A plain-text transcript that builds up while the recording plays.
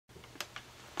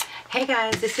Hey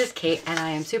guys, this is Kate and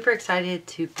I am super excited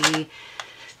to be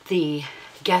the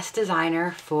guest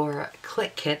designer for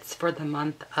Clique kits for the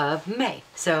month of May.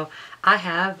 So I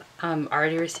have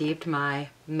already received my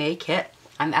May kit.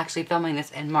 I'm actually filming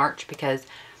this in March because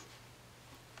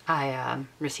I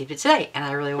received it today and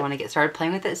I really want to get started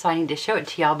playing with it, so I need to show it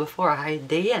to y'all before I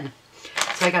dig in.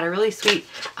 So I got a really sweet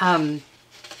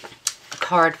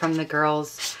card from the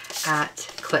girls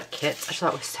at Clique Kits. I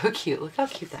thought it was so cute. Look how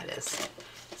cute that is.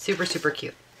 Super, super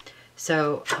cute.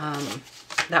 So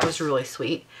that was really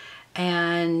sweet.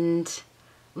 And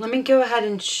let me go ahead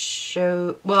and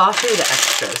show, well, I'll show you the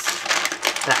extras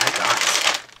that I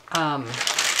got.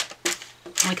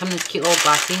 They come in this cute little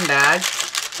glassine bag.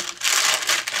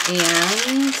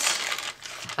 And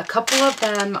a couple of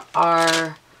them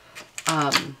are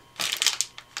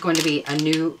going to be a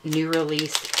new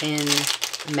release in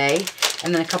May.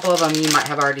 And then a couple of them you might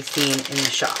have already seen in the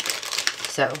shop.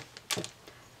 So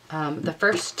the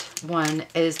first one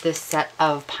is this set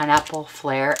of pineapple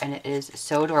flare, and it is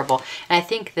so adorable. And I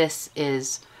think this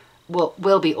is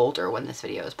will be older when this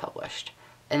video is published,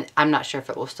 and I'm not sure if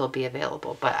it will still be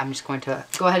available, but I'm just going to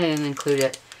go ahead and include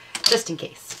it just in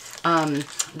case.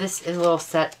 This is a little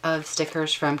set of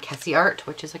stickers from Kessie Art,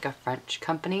 which is like a French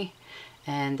company,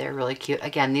 and they're really cute.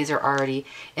 Again, these are already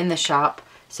in the shop,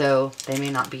 so they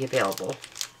may not be available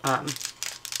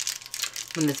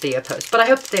when this video posts, but I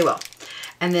hope they will.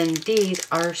 And then these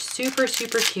are super,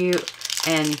 super cute.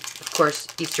 And of course,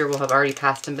 Easter will have already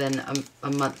passed and been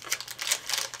a month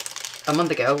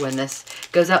ago when this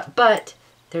goes up, but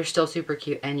they're still super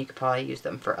cute and you could probably use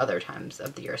them for other times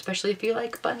of the year, especially if you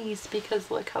like bunnies, because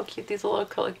look how cute these little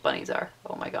acrylic bunnies are.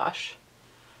 Oh my gosh.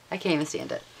 I can't even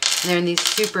stand it. And they're in these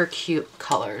super cute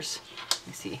colors. Let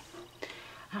me see.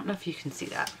 I don't know if you can see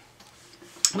that,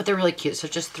 but they're really cute. So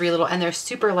just three little, and they're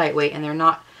super lightweight, and they're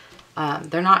not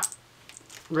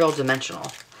real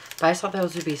dimensional, but I just thought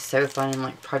those would be so fun in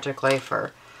like Project Life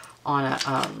or on a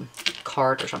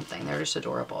card or something. They're just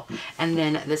adorable. And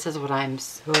then this is what I'm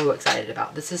so excited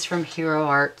about. This is from Hero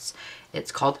Arts.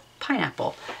 It's called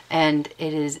Pineapple, and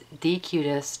it is the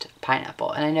cutest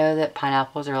pineapple. And I know that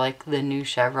pineapples are like the new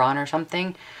chevron or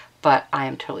something, but I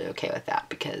am totally okay with that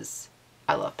because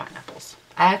I love pineapples.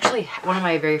 I actually, one of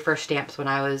my very first stamps when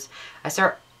I got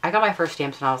my first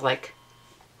stamps when I was like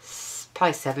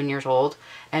probably 7 years old,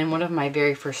 and one of my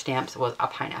very first stamps was a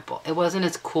pineapple. It wasn't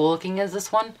as cool looking as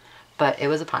this one, but it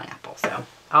was a pineapple. So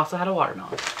I also had a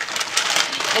watermelon.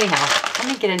 Anyhow, let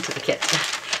me get into the kit.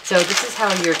 So this is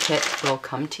how your kit will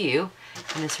come to you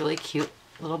in this really cute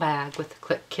little bag with the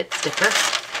Clique Kit sticker.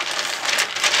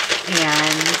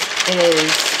 And it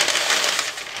is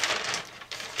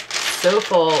so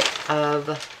full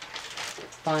of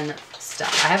fun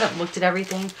stuff. I haven't looked at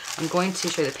everything. I'm going to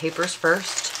show you the papers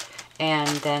first, and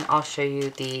then I'll show you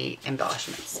the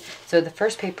embellishments. So the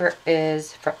first paper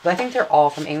is, I think they're all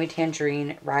from Amy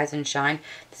Tangerine Rise and Shine.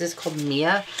 This is called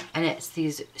Mia, and it's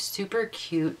these super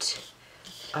cute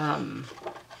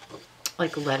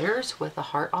like letters with a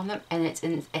heart on them, and it's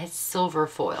silver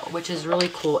foil, which is really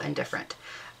cool and different.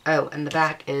 Oh, and the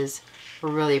back is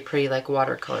really pretty like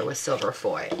watercolor with silver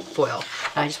foil.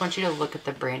 And I just want you to look at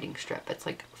the branding strip. It's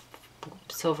like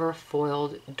silver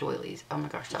foiled doilies. Oh my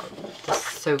gosh,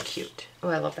 that's so cute. Oh,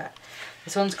 I love that.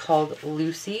 This one's called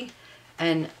Lucy,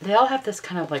 and they all have this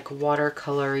kind of like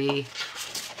watercolory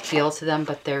feel to them,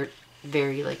 but they're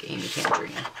very like Amy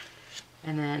Tangerine.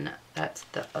 And then that's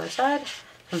the other side. This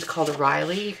one's called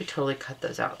Riley. You could totally cut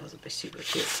those out. Those would be super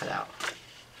cute cut out.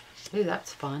 Ooh,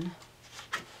 that's fun.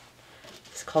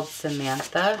 It's called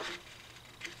Samantha.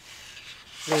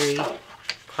 Very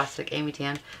classic Amy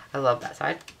Tan. I love that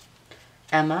side.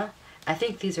 Emma. I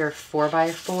think these are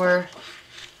 4x4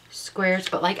 squares,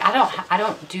 but like I don't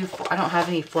have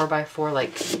any 4x4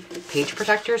 like page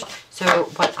protectors. So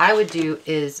what I would do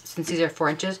is, since these are 4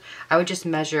 inches, I would just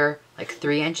measure like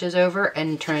 3 inches over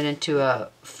and turn it into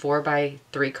a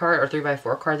 4x3 card or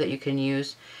 3x4 card that you can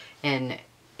use in,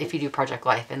 if you do Project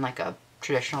Life, in like a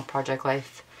traditional Project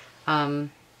Life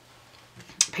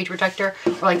page protector.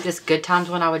 Or like this Good Times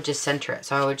one, I would just center it.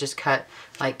 So I would just cut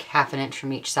like 1/2 inch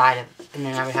from each side, and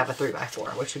then I would have a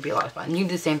 3x4, which would be a lot of fun. You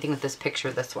do the same thing with this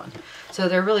picture, this one. So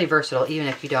they're really versatile, even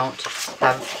if you don't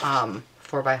have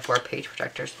 4x4 page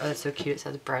protectors. Oh, that's so cute. It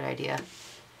says Bright Idea.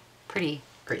 Pretty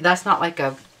great. That's not like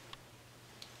a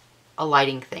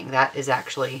lighting thing. That is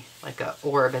actually like a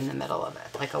orb in the middle of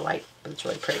it, like a light, but it's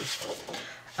really pretty.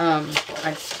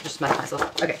 I just messed myself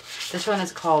up. Okay, this one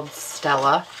is called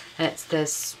Stella, and it's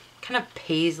this kind of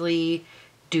paisley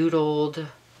doodled,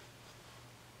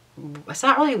 it's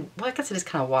not really, well, I guess it is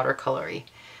kind of watercolory,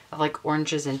 of like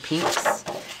oranges and pinks.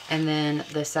 And then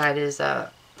this side is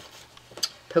a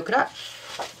polka dot.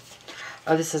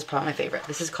 Oh, this is probably my favorite.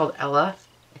 This is called Ella.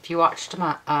 If you watched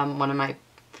my one of my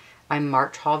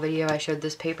March haul video, I showed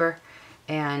this paper,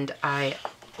 and I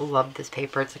love this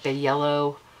paper. It's like a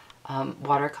yellow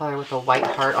watercolor with a white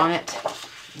heart on it.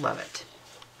 Love it.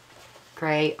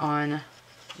 Gray on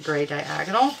gray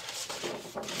diagonal.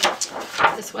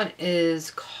 This one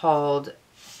is called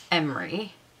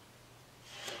Emery,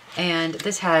 and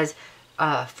this has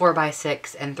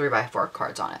 4x6 and 3x4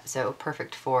 cards on it, so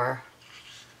perfect for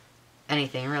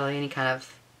anything really, any kind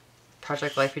of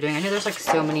project life you're doing. I know there's like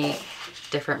so many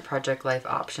different project life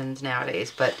options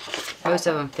nowadays, but most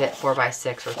of them fit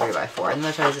 4x6 or 3x4, and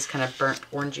this has this kind of burnt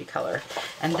orangey color.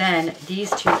 And then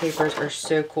these two papers are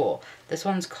so cool. This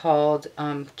one's called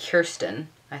Kirsten,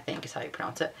 I think is how you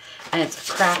pronounce it, and it's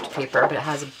craft paper, but it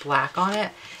has black on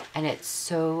it, and it's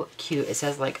so cute. It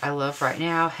says like, I love right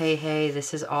now, hey, hey,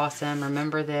 this is awesome,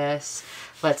 remember this,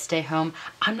 let's stay home.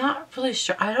 I'm not really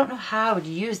sure, I don't know how I would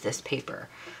use this paper,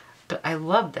 but I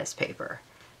love this paper.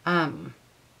 I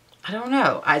don't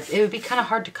know, it would be kind of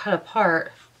hard to cut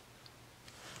apart.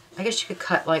 I guess you could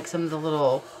cut like some of the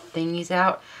little thingies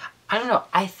out. I don't know,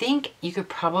 I think you could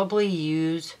probably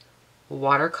use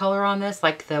watercolor on this,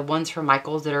 like the ones from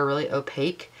Michaels that are really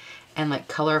opaque, and like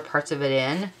color parts of it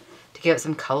in to give it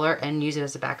some color and use it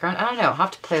as a background. I don't know, I'll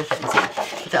have to play with it and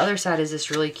see. But the other side is this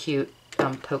really cute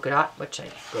polka dot, which I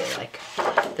really like.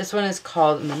 This one is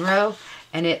called Monroe,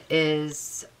 and it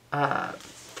is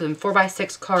some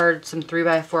 4x6 cards, some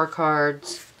 3x4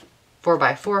 cards,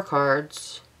 4x4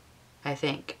 cards, I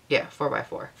think. Yeah,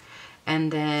 4x4.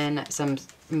 And then some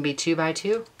maybe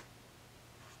 2x2.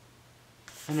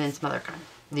 And then some other kind.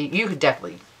 You could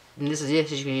definitely, and this is you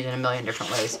can use it in a million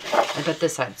different ways. But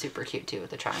this side's super cute too with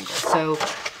the triangle. So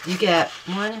you get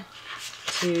 1,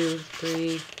 2,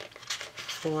 3,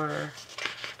 4,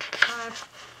 5,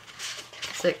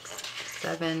 6,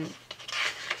 7,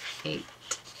 8,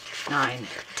 9,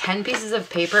 10 pieces of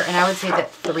paper, and I would say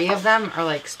that 3 of them are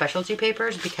like specialty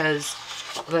papers, because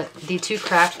the 2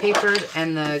 craft papers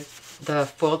and the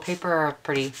foiled paper are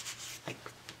pretty like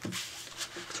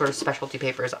sort of specialty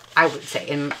papers, I would say,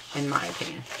 in my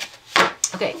opinion.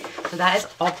 Okay, so that is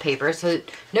all paper. So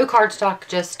no cardstock,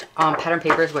 just pattern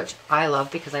papers, which I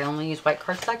love because I only use white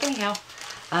cardstock anyhow,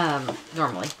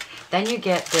 normally. Then you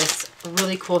get this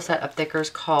really cool set of thickers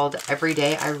called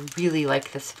Everyday. I really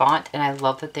like this font, and I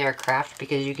love that they are craft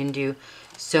because you can do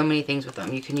so many things with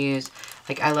them. You can use,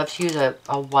 like, I love to use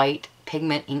a white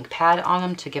pigment ink pad on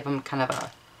them to give them kind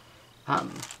of a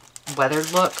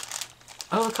weathered look.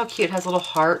 Oh, look how cute. It has little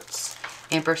hearts,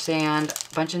 ampersand,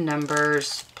 a bunch of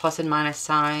numbers, plus and minus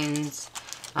signs,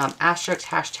 asterisks,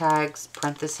 hashtags,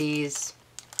 parentheses,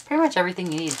 pretty much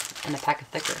everything you need in a pack of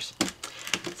thickers.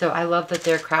 So I love that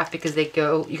they're craft because they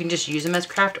go, you can just use them as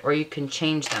craft or you can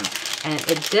change them. And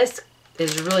this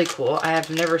is really cool. I have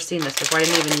never seen this before. I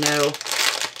didn't even know,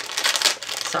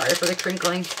 sorry for the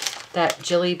crinkling, that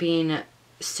Jelly Bean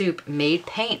Soup made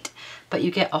paint. But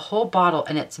you get a whole bottle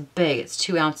and it's big. It's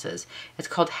 2 ounces. It's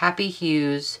called Happy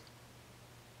Hues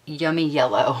Yummy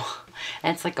Yellow.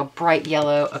 And it's like a bright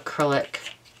yellow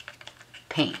acrylic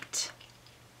paint.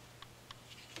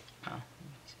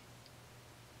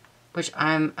 Which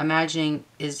I'm imagining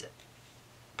is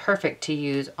perfect to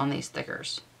use on these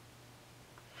thickers.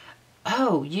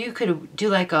 Oh, you could do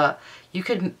like you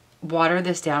could water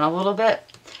this down a little bit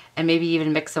and maybe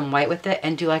even mix some white with it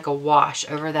and do like a wash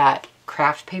over that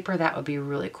craft paper. That would be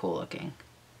really cool looking.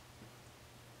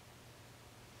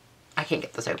 I can't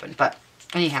get this open, but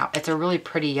anyhow, it's a really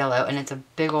pretty yellow and it's a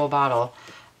big old bottle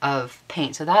of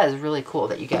paint. So that is really cool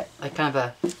that you get like kind of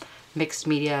a mixed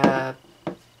media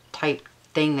type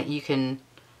thing that you can,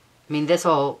 I mean, this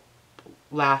will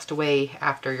last way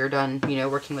after you're done, you know,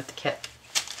 working with the kit.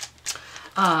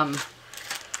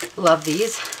 Love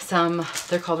these.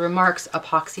 They're called Remarks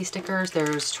epoxy stickers.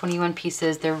 There's 21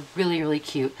 pieces. They're really, really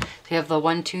cute. So you have the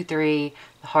 1, 2, 3,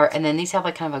 the heart, and then these have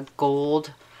like kind of a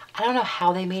gold. I don't know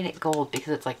how they made it gold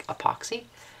because it's like epoxy,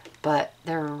 but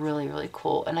they're really, really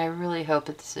cool. And I really hope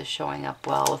that this is showing up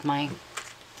well with my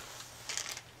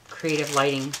creative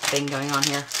lighting thing going on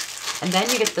here. And then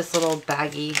you get this little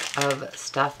baggie of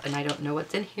stuff, and I don't know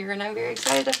what's in here, and I'm very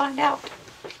excited to find out.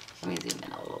 Let me zoom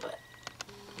in a little bit.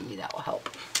 Maybe that will help.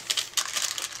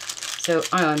 So,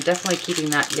 oh, I'm definitely keeping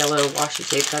that yellow washi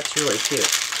tape. That's really cute.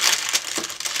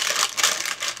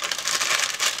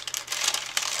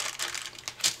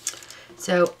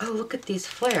 So, oh, look at these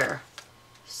flare.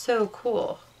 So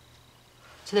cool.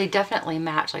 So they definitely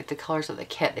match like the colors of the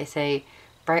kit. They say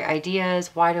bright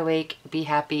ideas, wide awake, be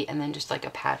happy, and then just like a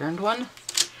patterned one.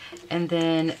 And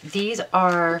then these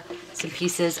are some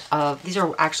pieces of, these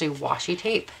are actually washi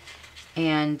tape.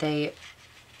 and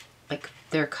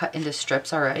they're cut into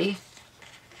strips already.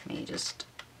 Let me just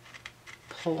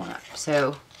pull one up.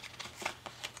 So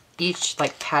each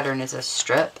like pattern is a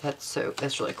strip. That's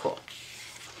really cool.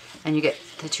 And you get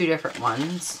the 2 different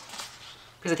ones,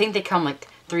 because I think they come like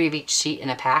 3 of each sheet in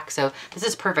a pack. So this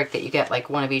is perfect that you get like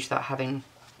 1 of each without having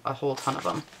a whole ton of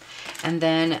them. And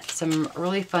then some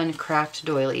really fun craft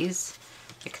doilies,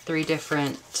 like 3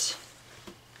 different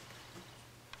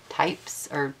types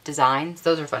or designs.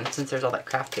 Those are fun since there's all that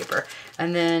craft paper.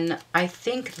 And then I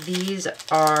think these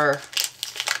are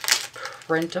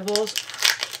printables.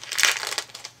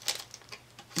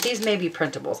 These may be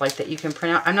printables, like that you can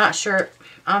print out. I'm not sure.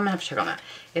 I'm gonna have to check on that.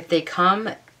 If they come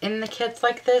in the kits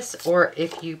like this, or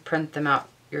if you print them out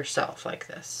yourself like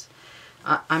this.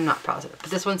 I'm not positive.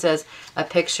 But this one says, a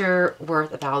picture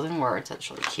worth 1,000 words. That's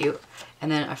really cute.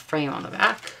 And then a frame on the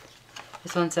back.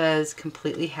 This one says,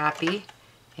 completely happy,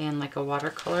 and like a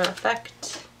watercolor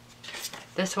effect.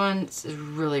 This one is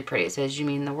really pretty. It says, you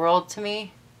mean the world to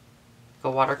me.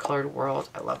 Like a watercolored world.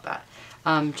 I love that.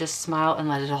 Just smile and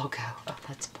let it all go. Oh,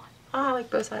 that's fun. Oh, I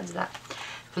like both sides of that.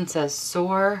 This one says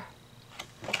soar,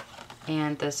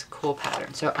 and this cool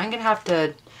pattern. So I'm gonna have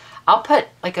to, I'll put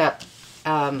like a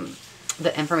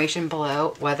the information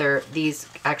below whether these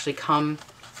actually come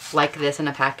like this in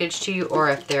a package to you, or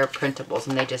if they're printables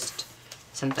and they just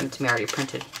sent them to me already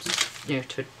printed, you know,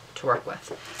 to work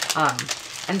with.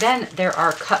 And then there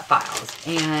are cut files,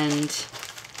 and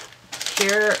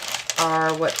here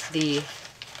are what they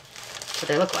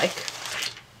look like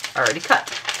already cut.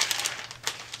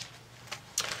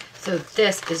 So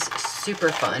this is super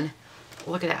fun.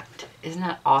 Look at that. Isn't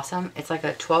that awesome? It's like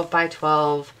a 12 by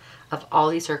 12 of all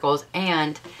these circles,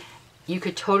 and you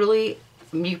could probably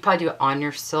do it on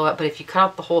your silhouette, but if you cut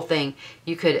out the whole thing,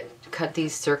 you could cut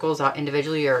these circles out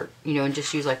individually, or, you know, and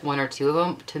just use like 1 or 2 of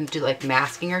them to do like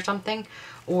masking or something.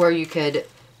 Or you could,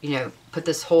 you know, put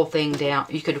this whole thing down.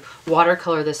 You could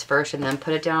watercolor this first and then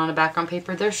put it down on a background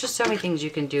paper. There's just so many things you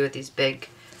can do with these big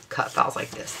cut files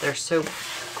like this. They're so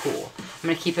cool. I'm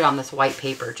going to keep it on this white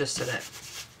paper just so that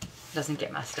it doesn't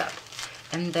get messed up.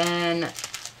 And then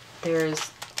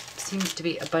there's seems to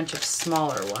be a bunch of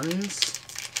smaller ones.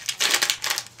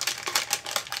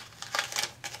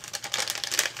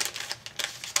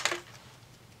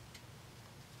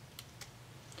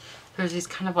 There's these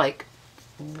kind of like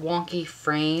wonky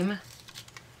frame,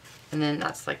 and then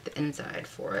that's like the inside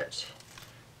for it.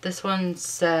 This one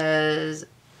says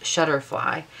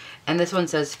Shutterfly, and this one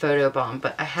says Photobomb,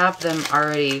 but I have them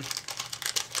already.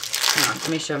 Hang on, let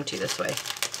me show them to you this way.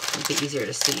 It'll be easier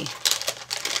to see.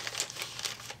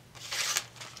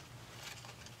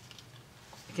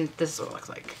 This is what it looks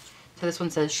like. So this one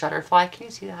says Shutterfly. Can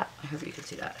you see that? I hope you can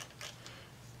see that.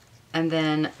 And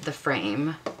then the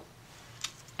frame.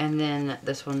 And then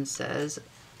this one says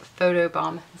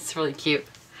Photobomb. It's really cute.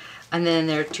 And then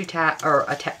there are 2 tag, or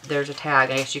there's a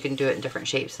tag. I guess you can do it in different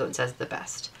shapes, so it says the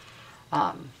best.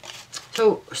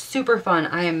 So super fun.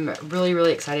 I am really,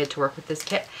 really excited to work with this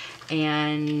kit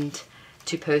and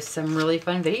to post some really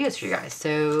fun videos for you guys.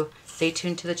 So stay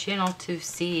tuned to the channel to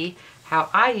see how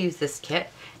I use this kit,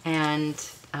 and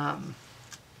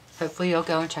hopefully you'll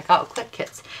go and check out Clique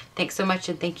Kits. Thanks so much,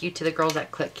 and thank you to the girls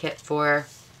at Clique Kit for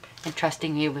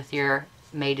entrusting me with your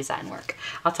May design work.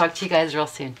 I'll talk to you guys real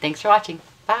soon. Thanks for watching.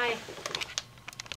 Bye.